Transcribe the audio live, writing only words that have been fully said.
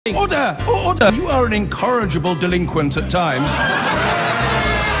Order! Order! You are an incorrigible delinquent at times.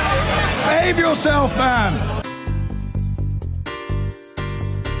 Behave yourself, man!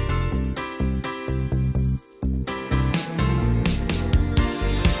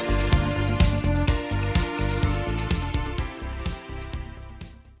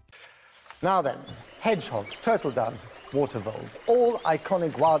 Now then, hedgehogs, turtle doves, water voles, all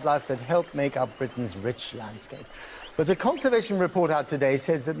iconic wildlife that help make up Britain's rich landscape. But a conservation report out today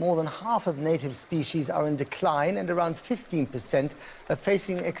says that more than half of native species are in decline and around 15% are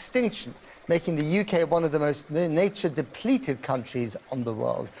facing extinction, making the UK one of the most nature-depleted countries on the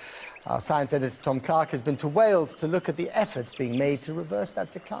world. Our science editor Tom Clark has been to Wales to look at the efforts being made to reverse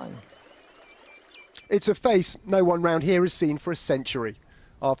that decline. It's a face no one round here has seen for a century.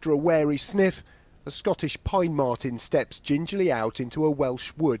 After a wary sniff, a Scottish pine marten steps gingerly out into a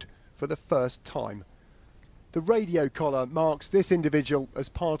Welsh wood for the first time. The radio collar marks this individual as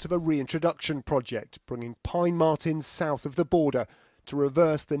part of a reintroduction project, bringing pine martens south of the border to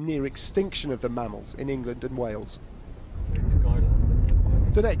reverse the near extinction of the mammals in England and Wales.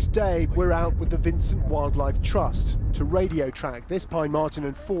 The next day, we're out with the Vincent Wildlife Trust to radio track this pine marten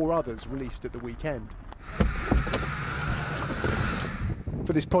and 4 others released at the weekend.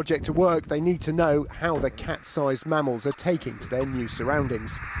 For this project to work, they need to know how the cat-sized mammals are taking to their new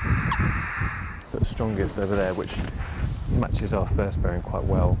surroundings. So the strongest over there, which matches our first bearing quite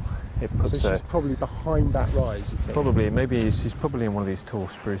well. It puts so she's probably behind that rise, you think? Probably, maybe she's probably in one of these tall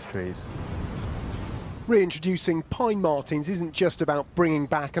spruce trees. Reintroducing pine martens isn't just about bringing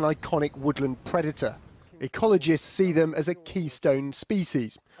back an iconic woodland predator. Ecologists see them as a keystone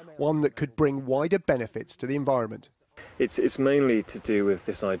species, one that could bring wider benefits to the environment. It's mainly to do with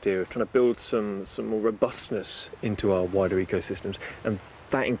this idea of trying to build some more robustness into our wider ecosystems, and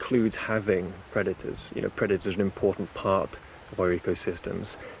that includes having predators. You know, predators are an important part of our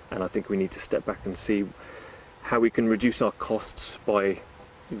ecosystems, and I think we need to step back and see how we can reduce our costs by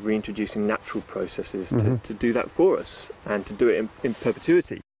reintroducing natural processes to do that for us, and to do it in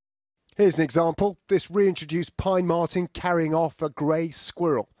perpetuity. Here's an example, this reintroduced pine marten carrying off a grey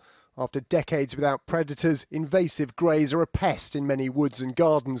squirrel. After decades without predators, invasive greys are a pest in many woods and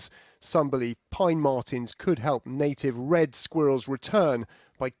gardens. Some believe pine martens could help native red squirrels return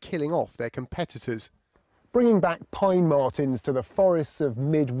by killing off their competitors. Bringing back pine martens to the forests of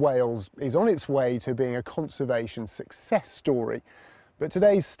mid-Wales is on its way to being a conservation success story. But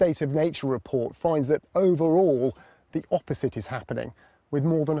today's State of Nature report finds that overall the opposite is happening, with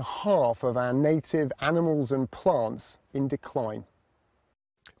more than half of our native animals and plants in decline.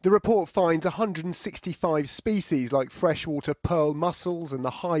 The report finds 165 species like freshwater pearl mussels and the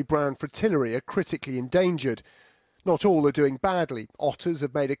high brown fritillary are critically endangered. Not all are doing badly. Otters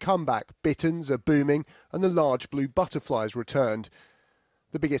have made a comeback, bitterns are booming, and the large blue butterflies returned.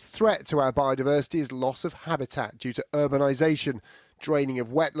 The biggest threat to our biodiversity is loss of habitat due to urbanisation, draining of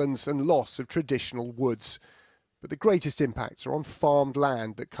wetlands and loss of traditional woods. But the greatest impacts are on farmed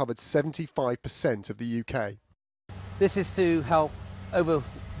land that covered 75% of the UK. This is to help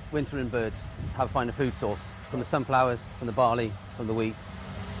overwintering birds find a food source from the sunflowers, from the barley, from the wheat.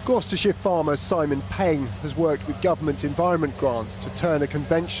 Gloucestershire farmer Simon Payne has worked with government environment grants to turn a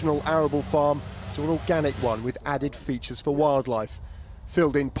conventional arable farm to an organic one with added features for wildlife.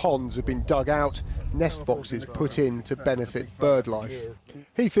 Filled-in ponds have been dug out, nest boxes put in to benefit bird life.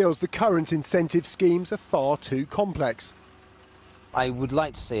 He feels the current incentive schemes are far too complex. I would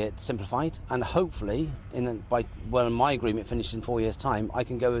like to see it simplified, and hopefully, when my agreement finishes in 4 years' time, I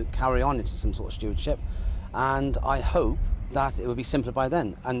can go and carry on into some sort of stewardship, and I hope that it will be simpler by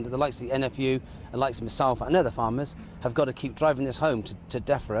then. And the likes of the NFU, and the likes of myself and other farmers have got to keep driving this home to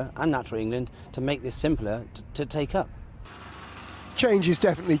DEFRA and Natural England to make this simpler to take up. Change is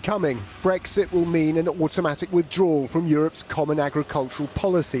definitely coming. Brexit will mean an automatic withdrawal from Europe's common agricultural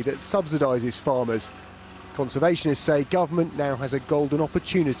policy that subsidises farmers. Conservationists say government now has a golden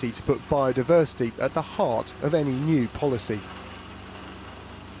opportunity to put biodiversity at the heart of any new policy.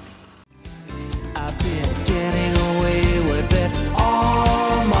 I've been